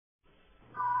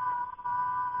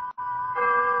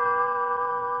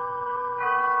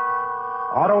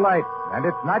Autolite and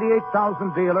its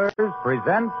 98,000 dealers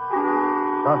present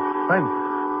Suspense.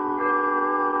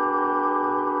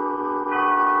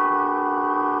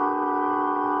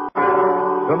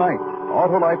 Tonight,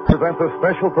 Autolite presents a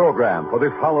special program for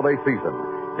this holiday season.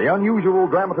 The unusual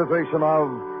dramatization of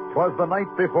 'Twas the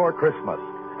Night Before Christmas,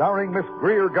 starring Miss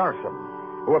Greer Garson,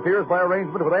 who appears by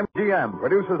arrangement with MGM,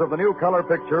 producers of the new color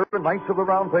picture Knights of the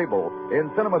Round Table, in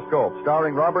CinemaScope,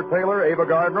 starring Robert Taylor, Ava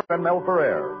Gardner, and Mel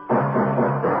Ferrer.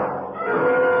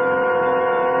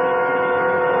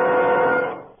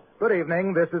 Good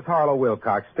evening. This is Harlow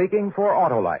Wilcox speaking for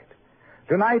Autolite.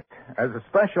 Tonight, as a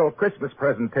special Christmas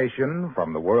presentation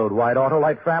from the worldwide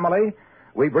Autolite family,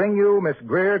 we bring you Miss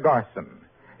Greer Garson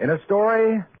in a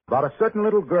story about a certain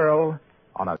little girl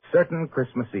on a certain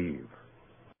Christmas Eve.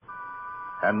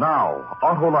 And now,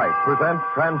 Autolite presents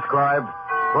transcribed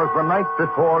 'Twas the Night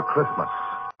Before Christmas,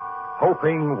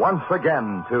 hoping once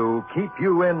again to keep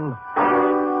you in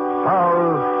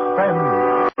suspense.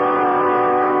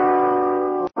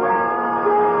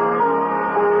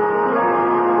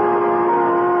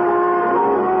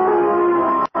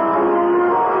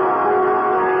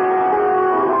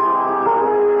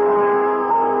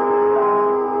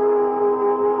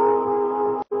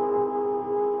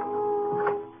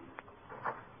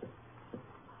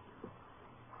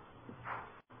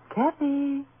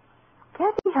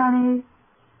 Kathy, honey.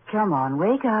 Come on,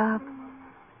 wake up.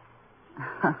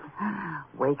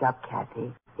 Wake up,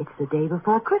 Kathy. It's the day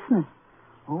before Christmas.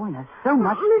 Oh, and there's so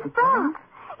much... Miss Brock,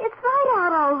 it's light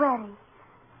out already.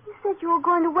 You said you were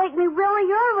going to wake me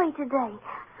really early today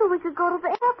so we could go to the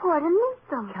airport and meet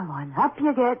them. Come on, up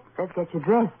you get. Let's get you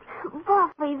dressed.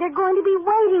 Buffy, they're going to be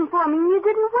waiting for me and you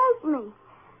didn't wake me.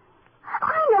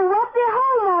 I know what, they're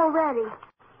home already.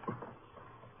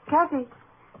 Kathy.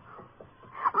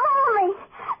 Mommy!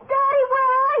 Daddy,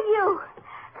 where are you?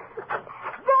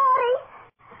 Daddy!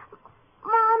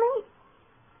 Mommy?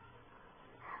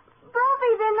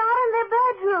 Buffy, they're not in their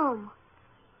bedroom.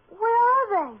 Where are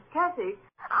they? Kathy.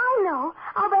 I know.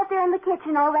 I'll bet they're in the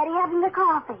kitchen already having their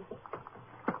coffee.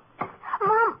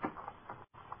 Mom.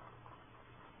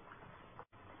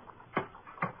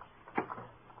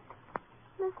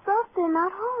 Miss Buff, they're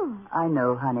not home. I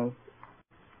know, honey.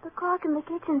 The clock in the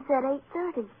kitchen said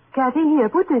 8:30. Kathy, here,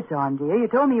 put this on, dear. You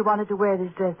told me you wanted to wear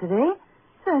this dress today,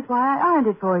 so that's why I ironed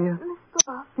it for you. Miss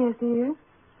Buff. Yes, dear?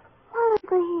 Why aren't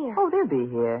they here? Oh, they'll be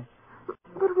here.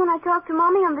 But when I talked to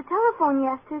Mommy on the telephone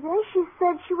yesterday, she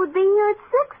said she would be here at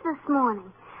 6 this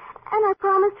morning. And I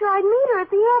promised her I'd meet her at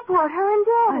the airport, her and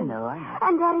Daddy. I know.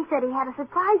 And Daddy said he had a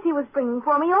surprise he was bringing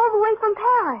for me all the way from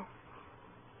Paris.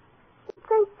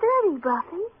 It's 8:30,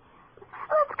 Buffy.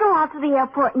 Let's go out to the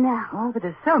airport now. Oh, but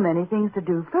there's so many things to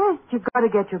do. First, you've got to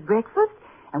get your breakfast,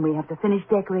 and we have to finish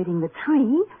decorating the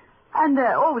tree. And,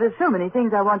 there's so many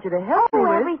things I want you to help me with.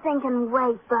 Everything can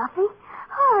wait, Buffy.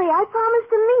 Hurry, I promised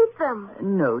to meet them.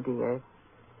 No, dear.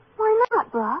 Why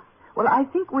not, Buff? Well, I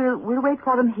think we'll wait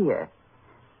for them here.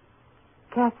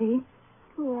 Kathy?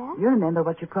 Yes? You remember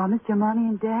what you promised your Mommy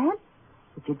and Dad?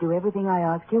 That you'd do everything I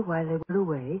asked you while they were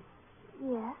away.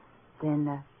 Yes.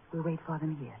 Then, we'll wait for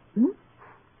them here. Hmm?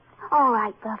 All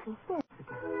right, Buffy.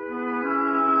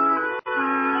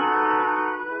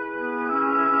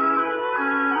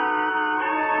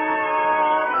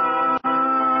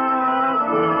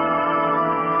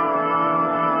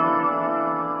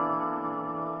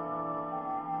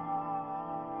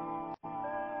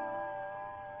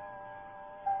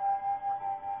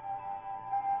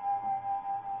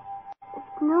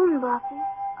 It's noon, Buffy.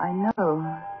 I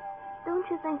know. Don't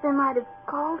you think they might have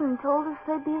called and told us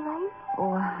they'd be late?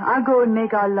 Oh, I'll go and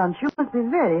make our lunch. You must be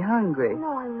very hungry.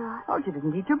 No, I'm not. Oh, you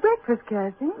didn't eat your breakfast,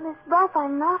 Kathy. Miss Buff,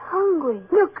 I'm not hungry.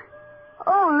 Look.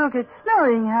 Oh, look, it's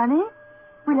snowing, honey.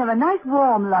 We'll have a nice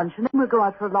warm lunch, and then we'll go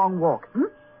out for a long walk,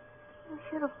 You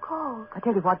should have called. I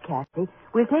tell you what, Kathy.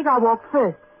 We'll take our walk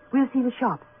first. We'll see the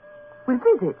shops. We'll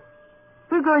visit.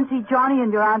 We'll go and see Johnny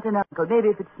and your aunt and uncle. Maybe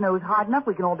if it snows hard enough,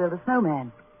 we can all build a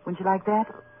snowman. Wouldn't you like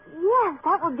that? Yes,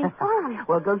 that would be fun.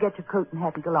 Well, go get your coat and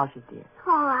hat and galoshes, dear.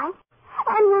 All right.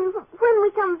 And when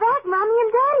we come back, Mommy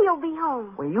and Daddy will be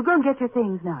home. Well, you go and get your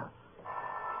things now.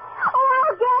 Oh,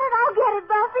 I'll get it,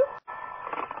 Buffy.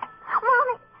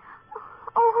 Mommy.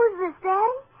 Oh, who's this,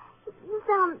 Daddy? You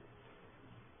sound...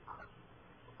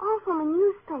 Oh, from a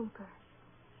newspaper.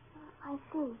 I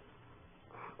see.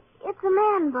 It's a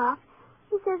man, Buff.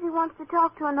 He says he wants to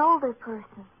talk to an older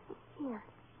person. Here.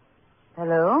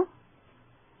 Hello?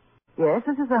 Yes,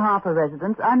 this is the Harper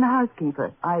residence. I'm the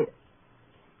housekeeper.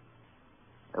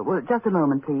 Well, just a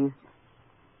moment, please.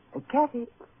 Kathy.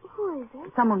 Who is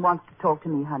it? Someone wants to talk to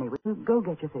me, honey. Will you go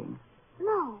get your things?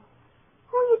 No.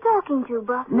 Who are you talking to,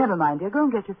 Buffy? Never mind, dear. Go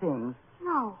and get your things.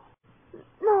 No.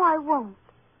 No, I won't.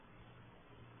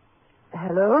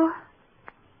 Hello?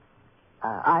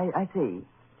 I see.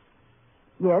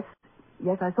 Yes,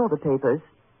 I saw the papers.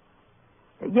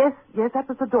 Yes, that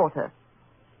was the daughter.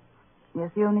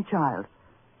 Yes, the only child.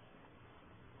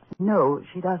 No,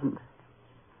 she doesn't.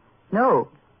 No,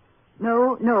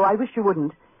 I wish you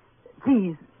wouldn't.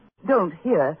 Please, don't,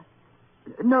 here.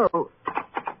 No. Who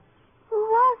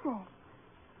was it?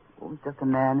 Oh, it's just a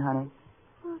man, honey.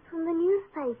 It was from the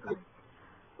newspapers.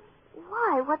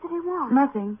 Why? What did he want?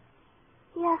 Nothing.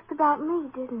 He asked about me,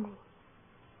 didn't he?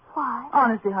 Why?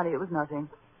 Honestly, honey, it was nothing.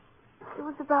 It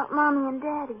was about Mommy and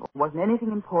Daddy. It wasn't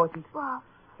anything important. Well,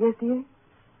 Yes, dear?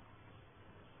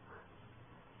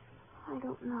 I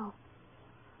don't know.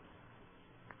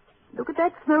 Look at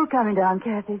that snow coming down,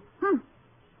 Kathy.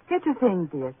 Get your things,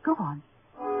 dear. Go on.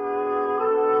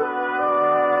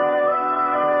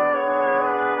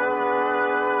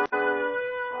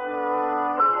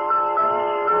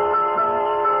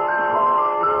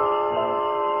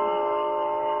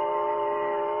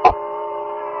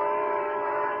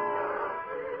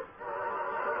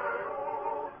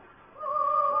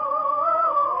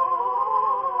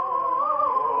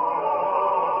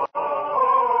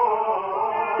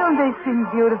 Don't they sing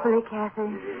beautifully, Kathy?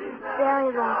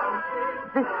 Very lovely.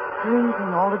 The street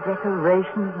and all the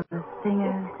decorations and the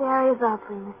singers. It's very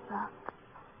lovely, Miss Buff.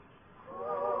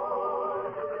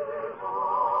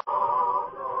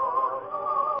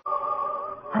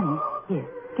 Honey, here,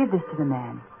 give this to the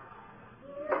man.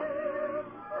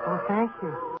 Oh, thank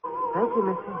you. Thank you,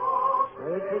 Missy.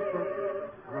 Merry Christmas.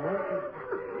 Merry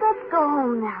Christmas. Let's go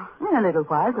home now. In a little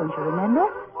while, don't you remember?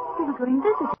 We were going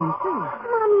visiting, too.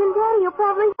 Mommy and Daddy are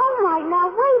probably home right now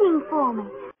waiting for me.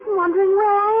 Wondering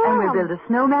where I am. And we'll build a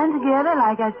snowman together,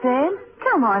 like I said.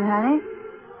 Come on, honey.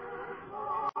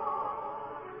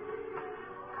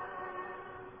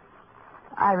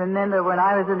 I remember when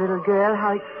I was a little girl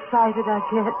how excited I'd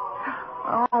get.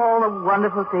 All the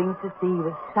wonderful things to see,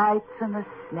 the sights and the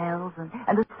smells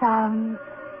and the sounds.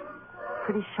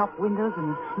 Pretty shop windows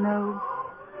and the snow.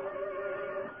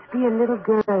 To be a little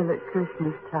girl at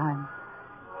Christmas time.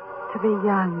 To be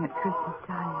young at Christmas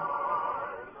time.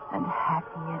 And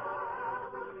happy.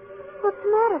 What's the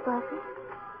matter, Buffy?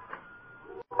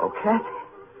 Oh, Kathy.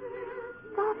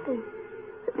 Buffy.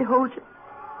 Let me hold you.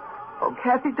 Oh,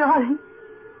 Kathy, darling.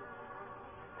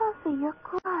 Buffy, you're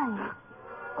crying.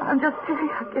 I'm just silly,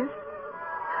 I guess.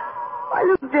 Why,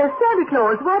 look, there's Santa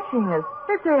Claus watching us.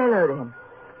 Let's say hello to him.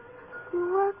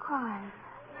 You were crying.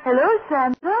 Hello,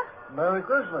 Santa. Merry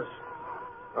Christmas.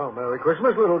 Oh, Merry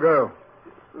Christmas, little girl.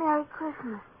 Merry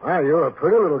Christmas, Ah, you're a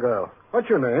pretty little girl. What's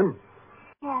your name?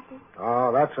 Kathy.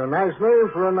 Oh, that's a nice name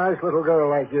for a nice little girl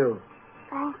like you.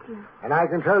 Thank you. And I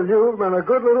can tell you've been a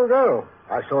good little girl.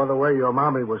 I saw the way your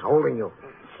mommy was holding you.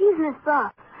 She's Miss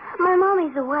Buff. My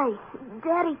mommy's away.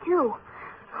 Daddy, too.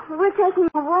 We're taking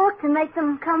a walk to make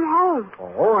them come home.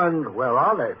 Oh, and where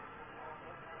are they?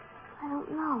 I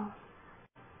don't know.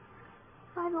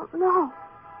 I don't know.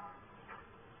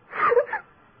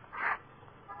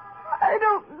 I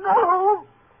don't know.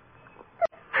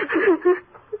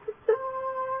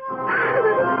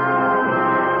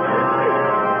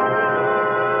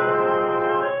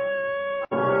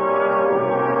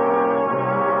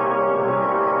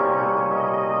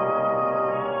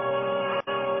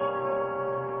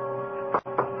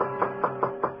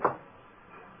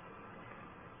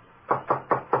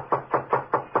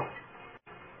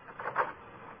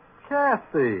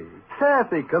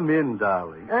 Kathy, come in,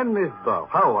 darling. And Miss Buff,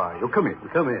 how are you? Come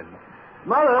in.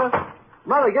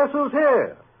 Mother, guess who's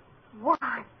here?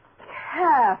 Why,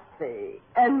 Kathy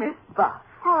and Miss Buff.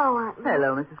 Hello, Aunt May.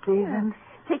 Hello, Mrs. Cleveland.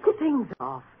 Take your things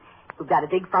off. We've got a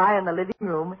big fire in the living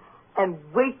room. And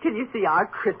wait till you see our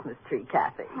Christmas tree,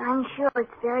 Kathy. I'm sure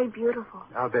it's very beautiful.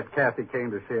 I'll bet Kathy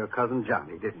came to see her cousin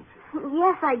Johnny, didn't she?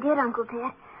 Yes, I did, Uncle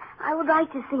Ted. I would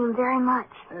like to see him very much.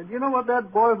 Do you know what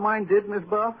that boy of mine did, Miss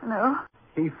Buff? No?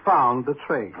 He found the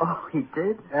train. Oh, he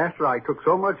did? After I took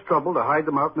so much trouble to hide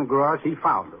them out in the garage, he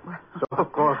found them. So,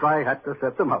 of course, I had to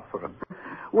set them up for him.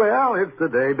 Well, it's the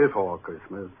day before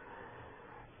Christmas.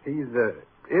 He's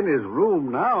in his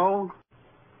room now.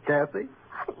 Kathy?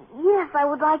 Yes, I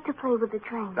would like to play with the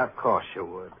train. Of course you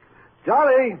would.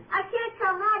 Johnny! I can't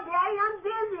come now, Daddy. I'm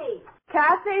busy.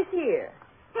 Kathy's here.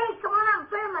 Hey, come on out and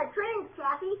play with my trains,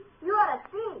 Kathy. You ought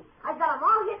to see. I got them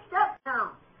all hitched up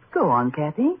now. Go on,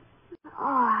 Kathy. All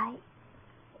right.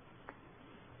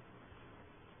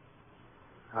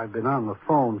 I've been on the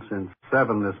phone since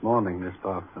 7 this morning, Miss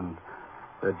Buff, and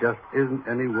there just isn't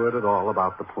any word at all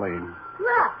about the plane.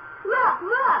 Look.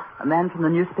 A man from the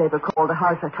newspaper called the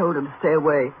house. I told him to stay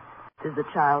away. Does the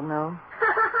child know?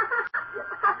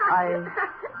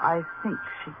 I think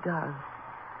she does.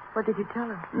 What did you tell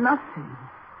her? Nothing.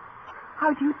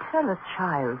 How do you tell a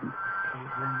child, Mrs.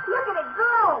 Cleveland? Look at it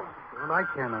go! What I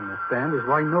can't understand is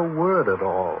why no word at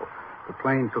all. The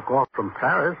plane took off from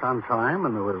Paris on time,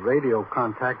 and there was radio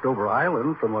contact over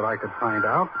island, from what I could find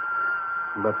out.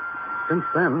 But since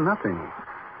then, nothing.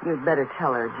 You'd better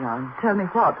tell her, John. Tell me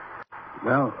what?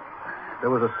 Well, there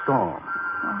was a storm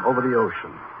over the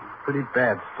ocean. Pretty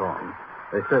bad storm.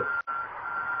 They said...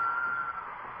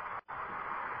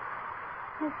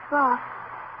 Miss Ross,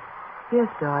 Yes,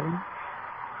 darling.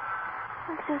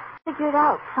 I just figured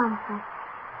out something.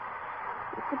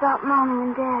 It's about Mommy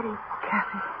and Daddy.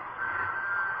 Kathy.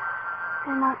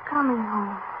 They're not coming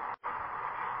home.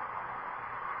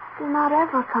 They're not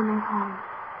ever coming home.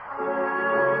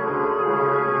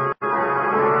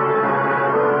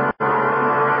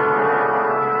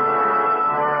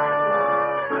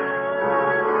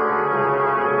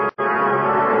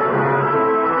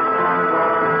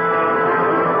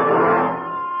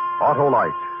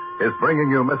 Autolite is bringing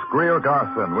you Miss Greer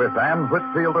Garson with Anne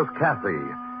Whitfield as Kathy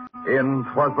in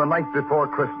 'Twas the Night Before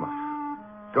Christmas.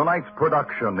 Tonight's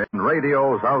production in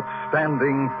radio's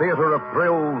outstanding theater of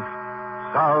thrills,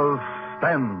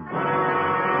 Suspense.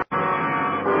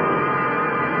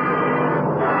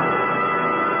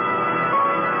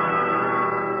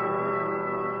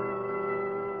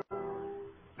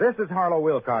 This is Harlow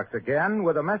Wilcox again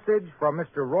with a message from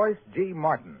Mr. Royce G.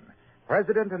 Martin,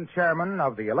 President and Chairman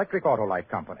of the Electric Autolite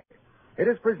Company. It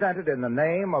is presented in the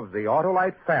name of the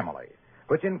Autolite family,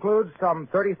 which includes some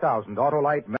 30,000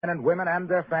 Autolite men and women and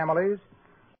their families,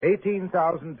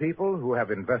 18,000 people who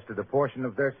have invested a portion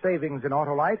of their savings in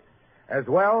Autolite, as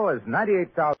well as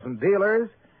 98,000 dealers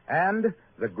and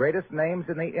the greatest names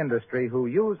in the industry who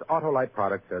use Autolite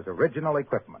products as original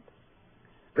equipment.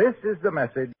 This is the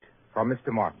message from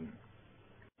Mr. Martin.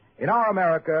 In our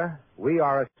America, we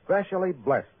are especially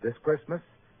blessed this Christmas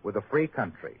with a free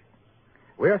country.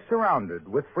 We are surrounded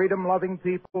with freedom-loving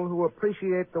people who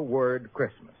appreciate the word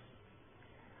Christmas.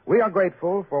 We are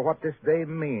grateful for what this day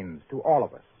means to all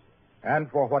of us and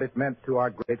for what it meant to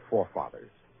our great forefathers.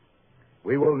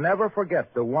 We will never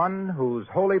forget the one whose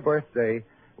holy birthday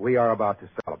we are about to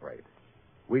celebrate.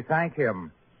 We thank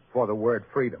him for the word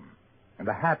freedom and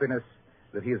the happiness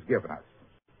that he has given us.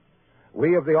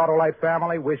 We of the Autolite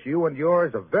family wish you and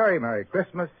yours a very Merry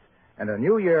Christmas and a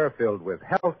new year filled with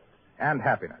health and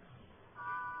happiness.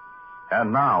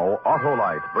 And now,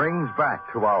 Autolite brings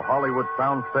back to our Hollywood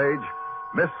soundstage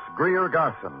Miss Greer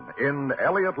Garson in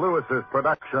Elliot Lewis's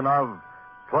production of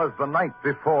 'Twas the Night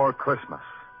Before Christmas.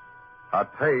 A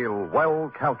tale well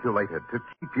calculated to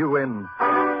keep you in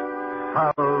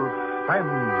suspense.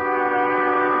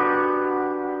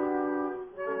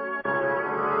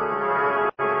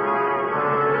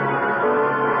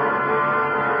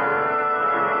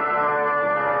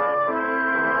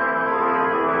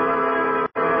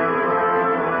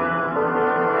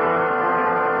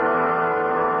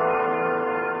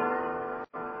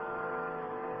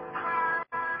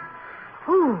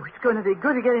 Oh, it's going to be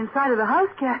good to get inside of the house,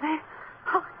 Kathy.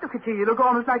 Oh, look at you. You look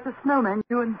almost like the snowman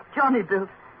you and Johnny built.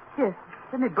 Yes,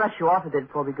 let me brush you off a bit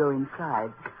before we go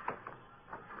inside.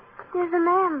 There's a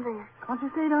man there. What'd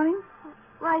you say, darling?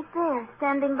 Right there,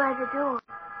 standing by the door.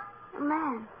 A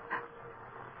man.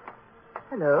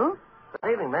 Hello.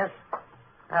 Good evening, miss.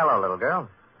 Hello, little girl.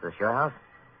 Is this your house?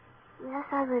 Yes,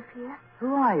 I live here.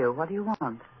 Who are you? What do you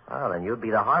want? Oh, then you'd be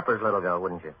the Harper's little girl,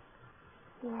 wouldn't you?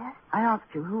 Yes. I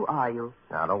asked you, who are you?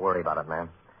 Now, don't worry about it, ma'am.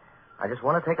 I just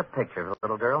want to take a picture of the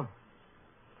little girl.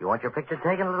 You want your picture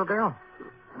taken, little girl?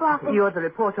 Buffy. You're the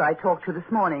reporter I talked to this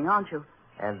morning, aren't you?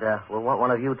 And we'll want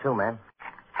one of you, too, ma'am.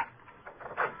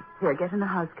 Here, get in the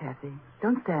house, Kathy.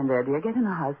 Don't stand there, dear. Get in the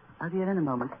house. I'll be in a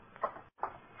moment.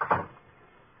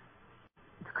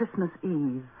 It's Christmas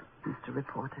Eve, Mr.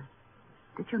 Reporter.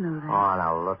 Did you know that? Oh,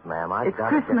 now, look, ma'am, It's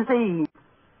Christmas Eve.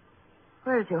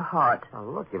 Where's your heart? Oh,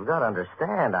 look, you've got to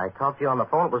understand. I talked to you on the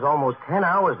phone. It was almost 10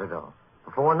 hours ago,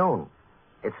 before noon.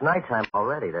 It's nighttime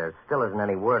already. There still isn't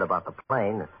any word about the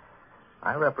plane.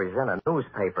 I represent a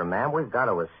newspaper, ma'am. We've got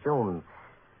to assume...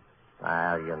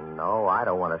 Well, you know, I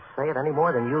don't want to say it any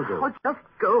more than you do. Oh, just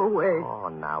go away. Oh,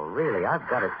 now, really, I've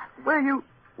got to... Were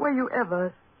you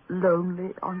ever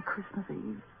lonely on Christmas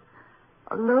Eve?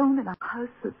 Alone in a house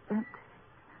that's empty?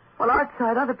 While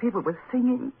outside other people were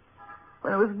singing.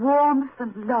 When there was warmth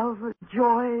and love and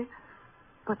joy.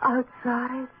 But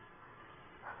outside...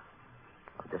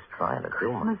 I'm just trying to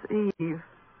do my... Christmas Eve.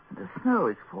 And the snow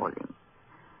is falling.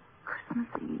 Christmas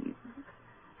Eve.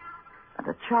 And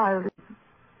a child is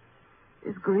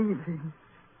is grieving.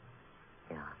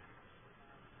 Yeah.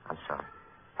 I'm sorry.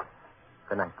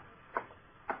 Good night.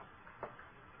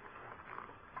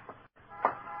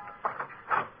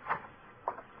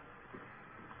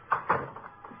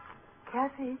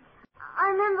 Kathy,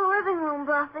 I'm in the living room,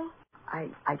 Buffy.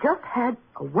 I just had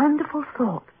a wonderful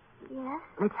thought. Yes?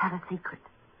 Let's have a secret.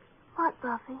 What,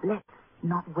 Buffy? Let's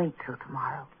not wait till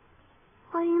tomorrow.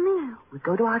 What do you mean? We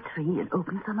go to our tree and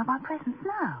open some of our presents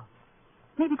now.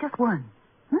 Maybe just one.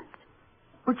 Huh?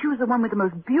 We'll choose the one with the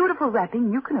most beautiful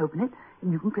wrapping. You can open it,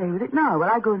 and you can play with it now while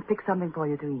I go and fix something for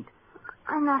you to eat.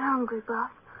 I'm not hungry,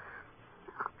 Buff.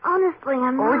 Honestly,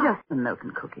 I'm Or not. just some milk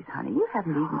and cookies, honey. You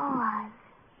haven't eaten. Oh,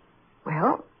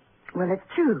 Well, let's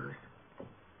choose.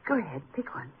 Go ahead,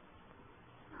 pick one.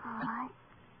 all right.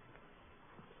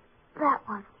 That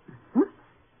one.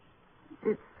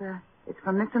 It's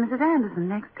from Mr. and Mrs. Anderson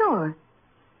next door.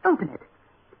 Open it.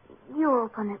 You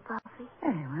open it, Buffy.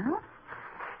 Very well.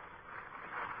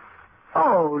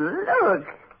 Oh, look.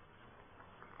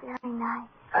 Very nice.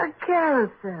 A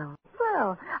carousel.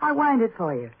 Well, I'll wind it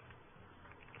for you.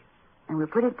 And we'll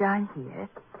put it down here.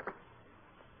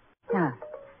 Now.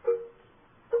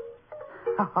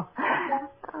 Oh,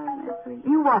 that's sweet.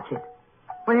 You watch it.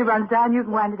 When it runs down, you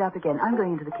can wind it up again. I'm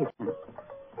going into the kitchen.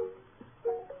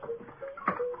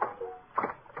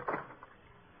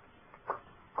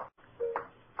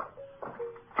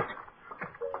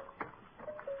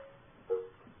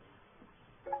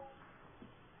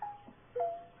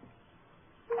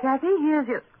 Kathy, here's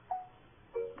your...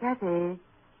 Kathy?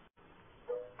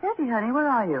 Kathy, honey, where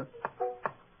are you?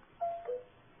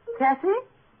 Kathy?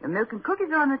 The milk and cookies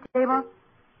are on the table.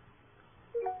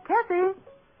 Kathy?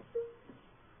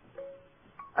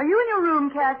 Are you in your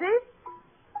room, Kathy?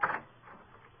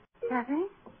 Kathy?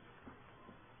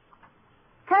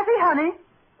 Kathy, honey?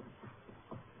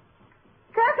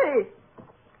 Kathy!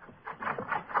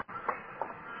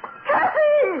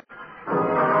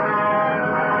 Kathy!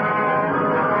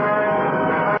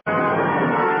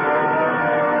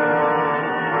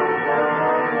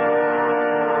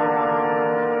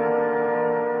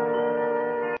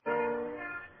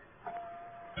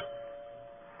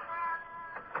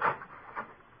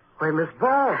 Why, Miss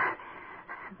Buff.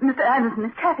 Mr. Anderson,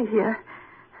 is Kathy here?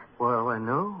 Well, I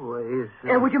know.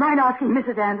 Would you mind asking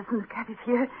Mrs. Anderson if Kathy's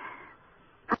here?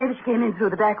 Maybe she came in through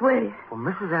the back way. Well,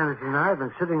 Mrs. Anderson and I have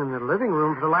been sitting in the living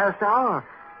room for the last hour.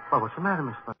 Well, what's the matter,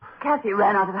 Miss Buff? Kathy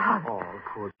ran out of the house. Oh,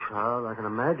 poor child. I can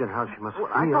imagine how she must Well,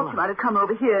 feel. I thought she might have come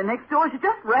over here next door. She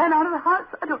just ran out of the house.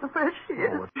 I don't know where she is.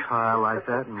 Oh, a child like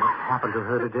that, and what happened to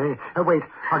her today? Wait,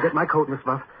 I'll get my coat, Miss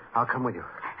Buff. I'll come with you.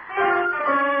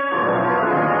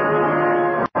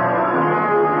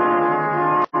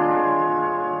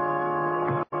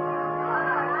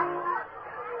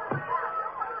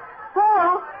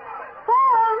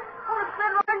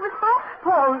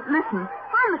 Paul, listen.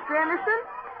 Hi, Mr. Anderson.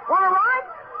 Want a ride?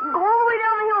 You can go all the way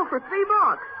down the hill for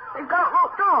 $3. They've got it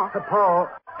roped off. Paul,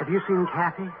 have you seen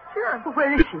Kathy? Sure. Well,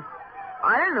 where is she?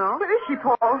 I don't know. Where is she,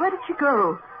 Paul? Where did she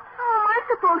go? How am I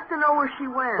supposed to know where she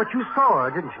went? But you saw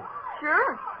her, didn't you?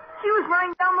 Sure. She was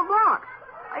running down the block.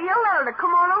 I yelled at her to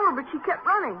come on over, but she kept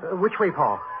running. Which way,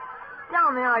 Paul?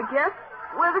 Down there, I guess,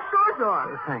 where the stores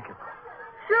are. Thank you.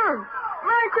 Sure.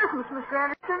 Merry Christmas, Mr.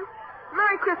 Anderson.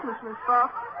 Merry Christmas, Miss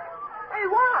Buff. Hey,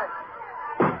 what?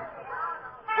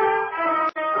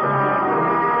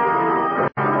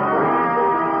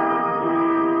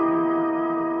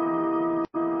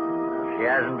 She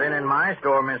hasn't been in my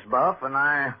store, Miss Buff, and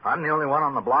I'm the only one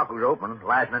on the block who's open.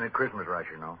 Last-minute Christmas rush,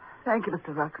 you know. Thank you,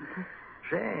 Mr. Ruckinson.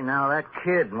 Say, now, that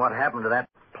kid and what happened to that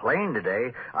plane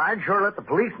today, I'd sure let the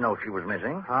police know she was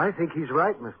missing. I think he's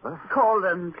right, Miss Buff. Call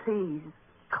them, please.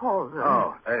 Call them.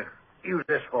 Oh, use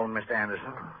this phone, Mr.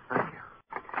 Anderson. Thank you.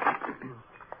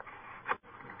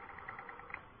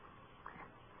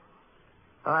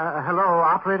 Hello,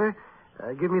 operator.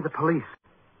 Give me the police.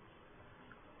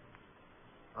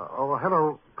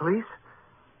 Hello, police.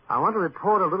 I want to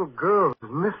report a little girl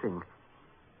who's missing.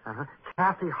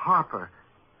 Kathy Harper.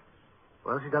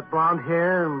 Well, she's got blonde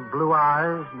hair and blue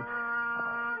eyes.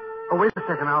 Wait a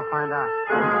second. I'll find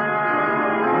out.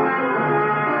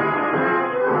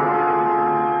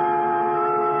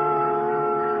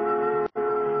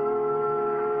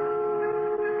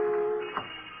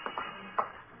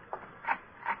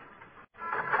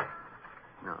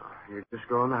 You just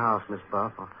go in the house, Miss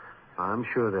Buff. I'm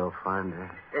sure they'll find her.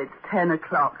 It's 10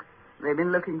 o'clock. They've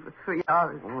been looking for 3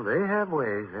 hours. Oh, they have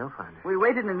ways. They'll find her. We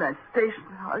waited in that station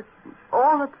house.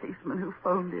 All the policemen who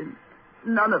phoned in.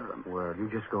 None of them. Well, you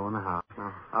just go in the house.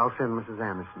 Now, I'll send Mrs.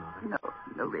 Anderson over.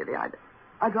 No, really.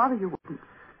 I'd rather you wouldn't.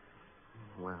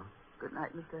 Well. Good night,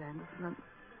 Mr. Anderson. And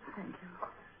thank you.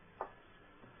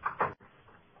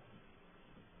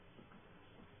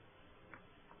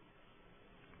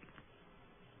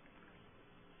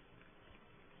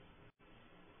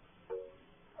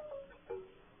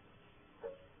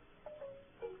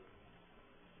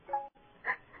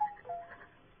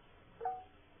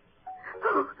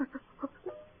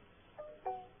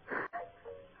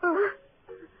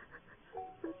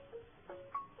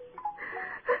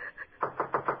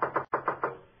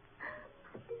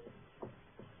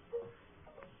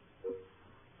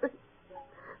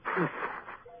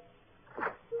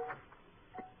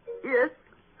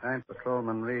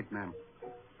 ma'am.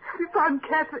 You found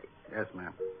Kathy. Yes,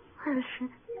 ma'am. Where is she?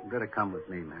 You better come with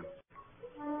me, ma'am.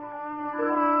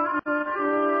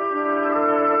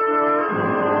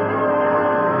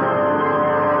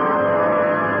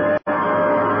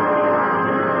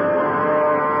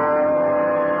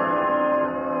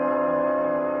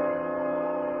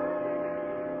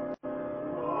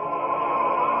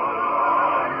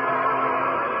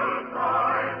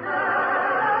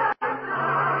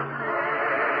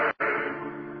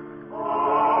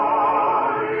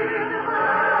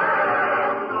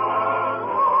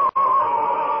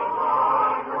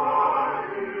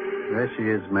 There she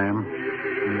is, ma'am,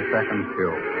 in the second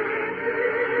pew.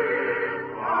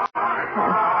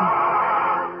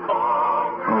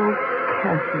 Oh,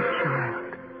 Kathy, child.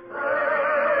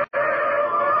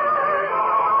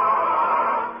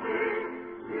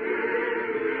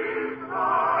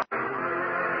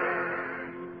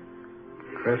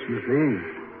 Christmas Eve.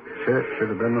 Church should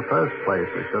have been the first place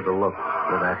we should have looked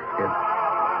for that kid.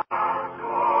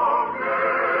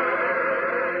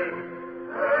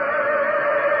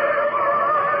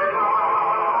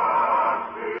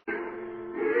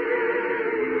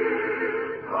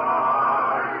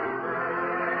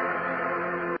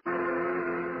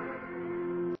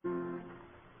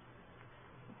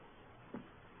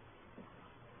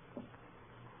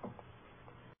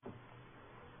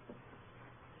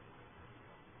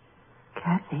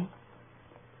 Kathy,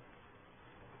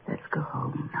 let's go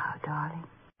home now, darling.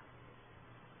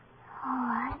 All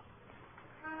right.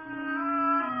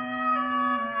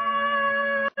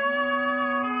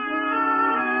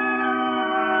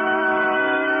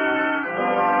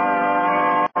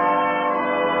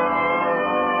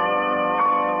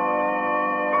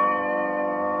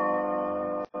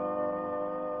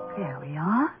 There we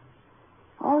are.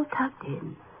 All tucked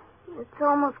in. It's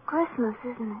almost Christmas,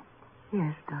 isn't it?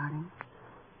 Yes, darling.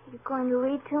 You going to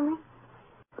read to me?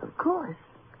 Of course.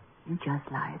 You just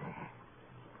lie there.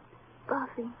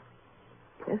 Buffy,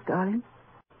 Yes, darling?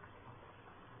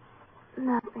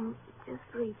 nothing. Just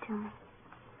read to me.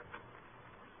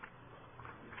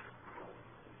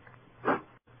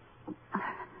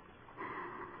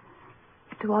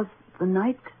 It was the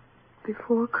night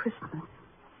before Christmas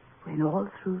when all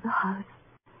through the house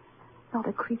not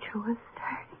a creature was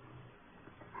stirring.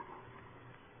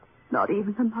 Not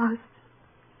even the mouse.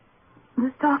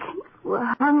 The stockings were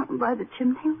hung by the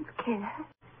chimney with care,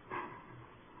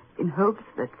 in hopes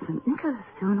that St. Nicholas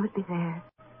soon would be there.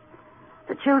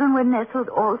 The children were nestled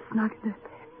all snug in their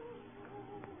beds,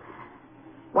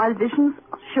 while visions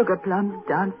of sugar plums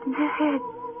danced in their heads.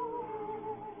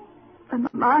 And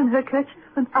Mamma in her kerchief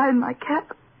and I in my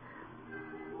cap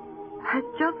had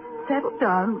just settled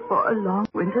down for a long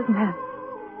winter's nap.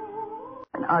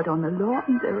 And out on the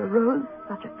lawn there arose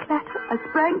such a clatter, I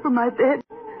sprang from my bed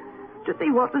to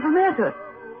see what was the matter.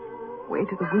 Way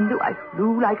to the window I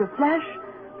flew like a flash,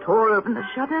 tore open the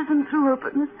shutters and threw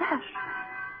open the sash.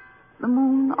 The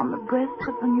moon on the breast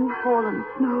of the new fallen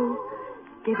snow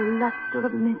gave a luster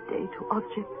of midday to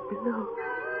objects below.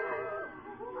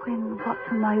 When what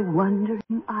to my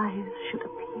wondering eyes should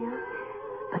appear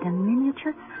but a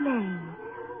miniature sleigh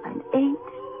and 8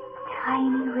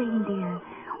 tiny reindeer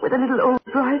with a little old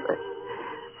driver,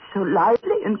 so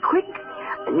lively and quick,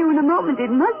 I knew in a moment it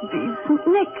must be St.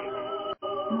 Nick.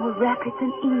 More rapid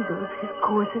than eagles his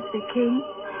coursers they came,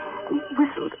 and he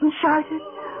whistled and shouted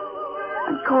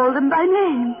and called them by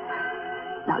name.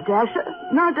 Now Dasher,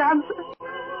 now Dancer,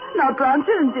 now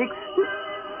Prancer and Vixen,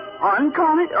 on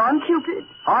Comet, on Cupid,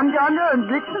 on Donder and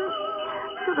Blitzen,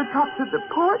 to the tops of the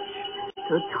porch,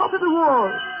 to the top of the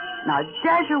wall. Now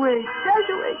dash away, dash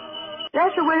away,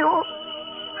 dash away all.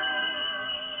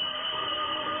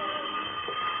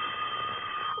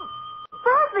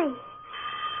 Buffy!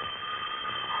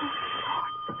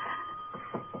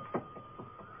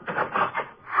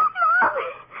 Mommy!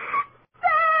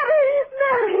 Daddy!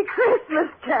 Merry Christmas,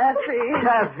 Kathy.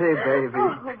 Kathy,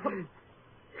 baby.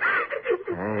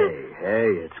 Hey,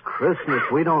 it's Christmas.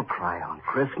 We don't cry on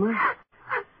Christmas.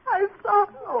 I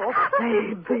thought, oh,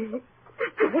 baby.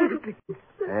 Baby.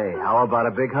 Hey, how about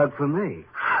a big hug from me?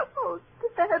 Oh,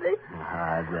 Daddy.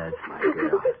 Ah, that's my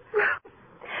girl.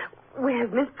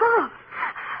 Where's Miss Puff?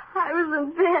 I was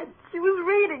in bed. She was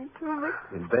reading to me.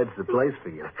 In bed's the place for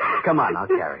you. Come on, I'll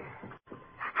carry you.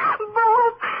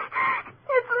 Bob!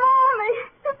 It's Mommy!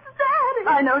 It's Daddy!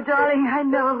 I know, darling, I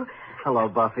know. Hello,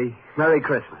 Buffy. Merry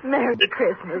Christmas. Merry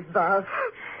Christmas, Buff.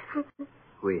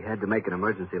 We had to make an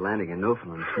emergency landing in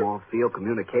Newfoundland. Small field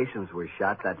communications were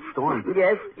shot. That storm.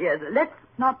 Yes. Let's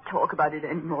not talk about it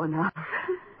anymore now.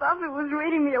 Buffy was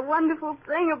reading me a wonderful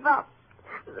thing about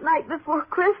the night before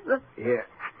Christmas. Here.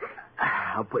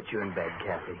 I'll put you in bed,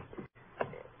 Kathy.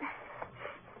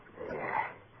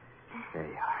 There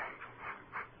you are.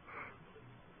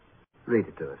 Read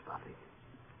it to us, Buffy.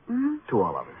 Hmm? To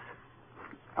all of us.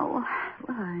 Oh,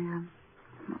 well, I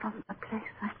lost my place.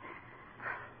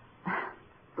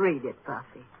 Read it,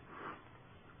 Buffy.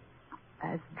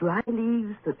 As dry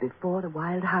leaves that before the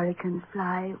wild hurricanes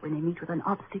fly when they meet with an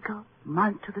obstacle,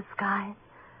 mount to the sky,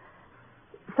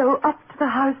 so up to the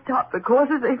housetop the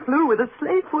coursers they flew with a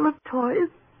sleigh full of toys.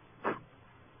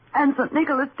 And St.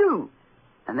 Nicholas, too.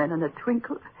 And then in a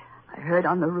twinkle, I heard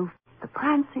on the roof the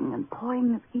prancing and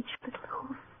pawing of each little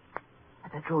hoof.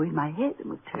 As I drew in my head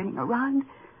and was turning around,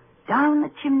 down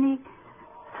the chimney,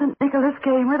 St. Nicholas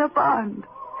came with a bound.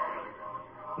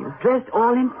 He was dressed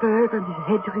all in fur from his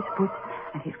head to his foot,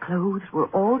 and his clothes were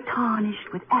all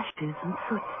tarnished with ashes and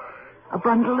soot. A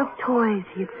bundle of toys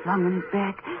he had flung on his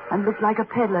back and looked like a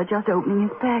peddler just opening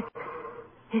his pack.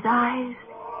 His eyes,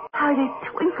 how they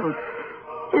twinkled.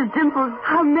 His dimples,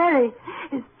 how merry.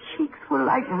 His cheeks were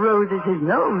like roses, his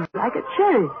nose like a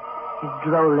cherry. His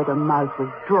droll little mouth was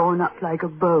drawn up like a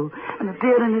bow, and the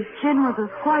beard on his chin was as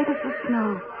white as the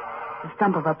snow. The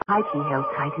stump of a pipe he held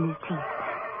tight in his teeth,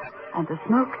 and the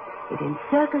smoke, it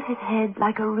encircled his head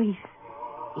like a wreath.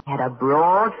 He had a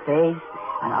broad face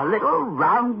and a little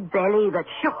round belly that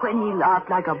shook when he laughed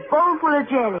like a bowl full of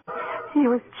jelly. He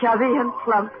was chubby and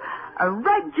plump, a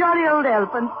right jolly old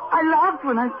elf, and I laughed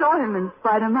when I saw him in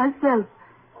spite of myself.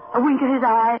 A wink of his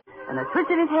eye and a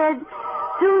twist of his head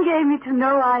soon gave me to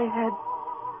know I had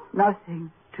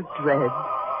nothing to dread.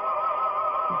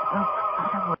 He spoke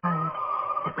not a word,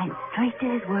 but went straight to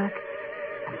his work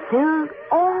and filled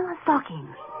all the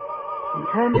stockings. And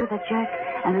turned with a jerk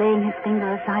and laying his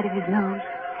finger aside of his nose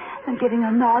and giving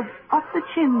a nod up the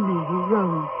chimney he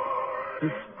rose. He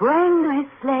sprang to his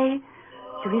sleigh,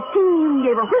 to his team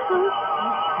gave a whistle,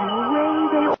 and away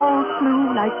they all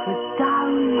flew like the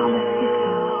down on a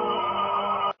thistle.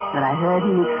 Then I heard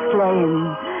him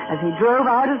exclaim as he drove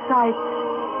out of sight,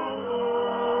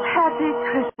 "Happy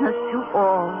Christmas to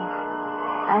all,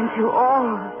 and to all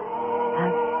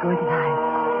a good night."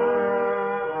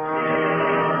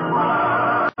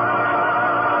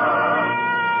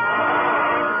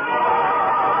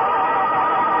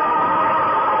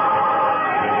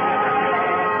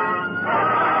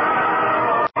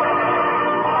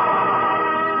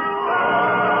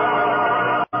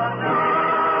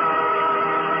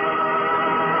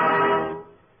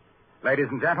 Ladies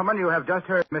and gentlemen, you have just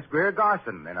heard Miss Greer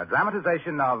Garson in a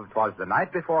dramatization of 'Twas the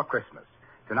Night Before Christmas.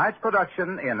 Tonight's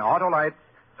production in Autolite's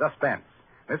Suspense.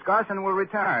 Miss Garson will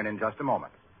return in just a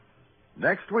moment.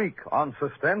 Next week on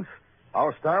Suspense,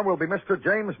 our star will be Mr.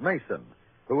 James Mason,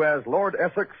 who, as Lord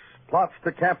Essex, plots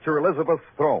to capture Elizabeth's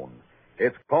throne.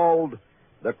 It's called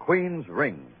The Queen's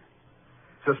Ring.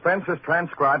 Suspense is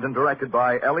transcribed and directed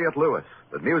by Elliot Lewis.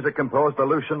 The music composed by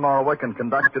Lucien Morawick and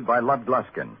conducted by Lud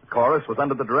Gluskin. Chorus was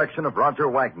under the direction of Roger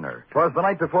Wagner. 'Twas the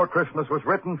Night Before Christmas was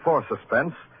written for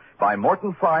Suspense by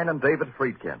Morton Fine and David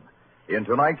Friedkin. In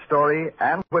tonight's story,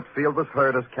 Anne Whitfield was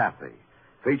heard as Kathy.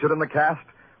 Featured in the cast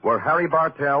were Harry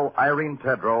Bartell, Irene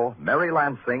Tedrow, Mary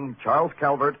Lansing, Charles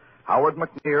Calvert, Howard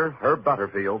McNear, Herb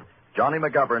Butterfield, Johnny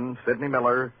McGovern, Sidney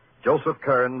Miller, Joseph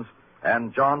Kearns,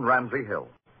 and John Ramsey Hill.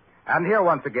 And here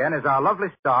once again is our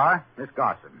lovely star, Miss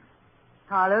Garson.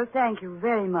 Harlow, thank you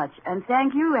very much. And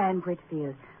thank you, Anne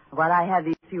Whitfield. While I have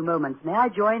these few moments, may I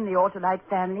join the Autolite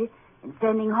family in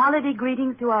sending holiday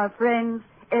greetings to our friends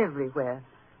everywhere.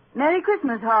 Merry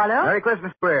Christmas, Harlow. Merry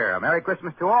Christmas, Greer. Merry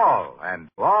Christmas to all. And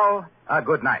to all, a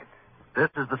good night. This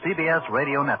is the CBS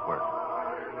Radio Network.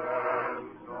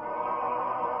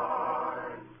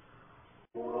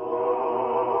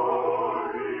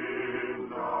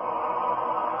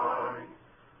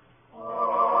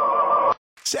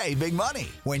 Save big money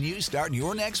when you start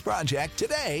your next project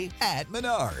today at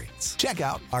Menards. Check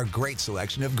out our great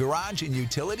selection of garage and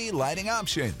utility lighting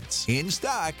options. In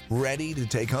stock, ready to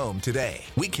take home today.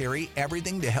 We carry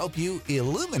everything to help you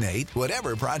illuminate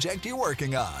whatever project you're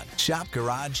working on. Shop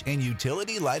garage and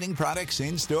utility lighting products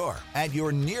in store at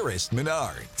your nearest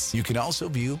Menards. You can also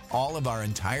view all of our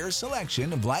entire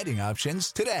selection of lighting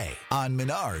options today on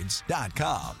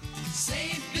Menards.com.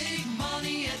 Save big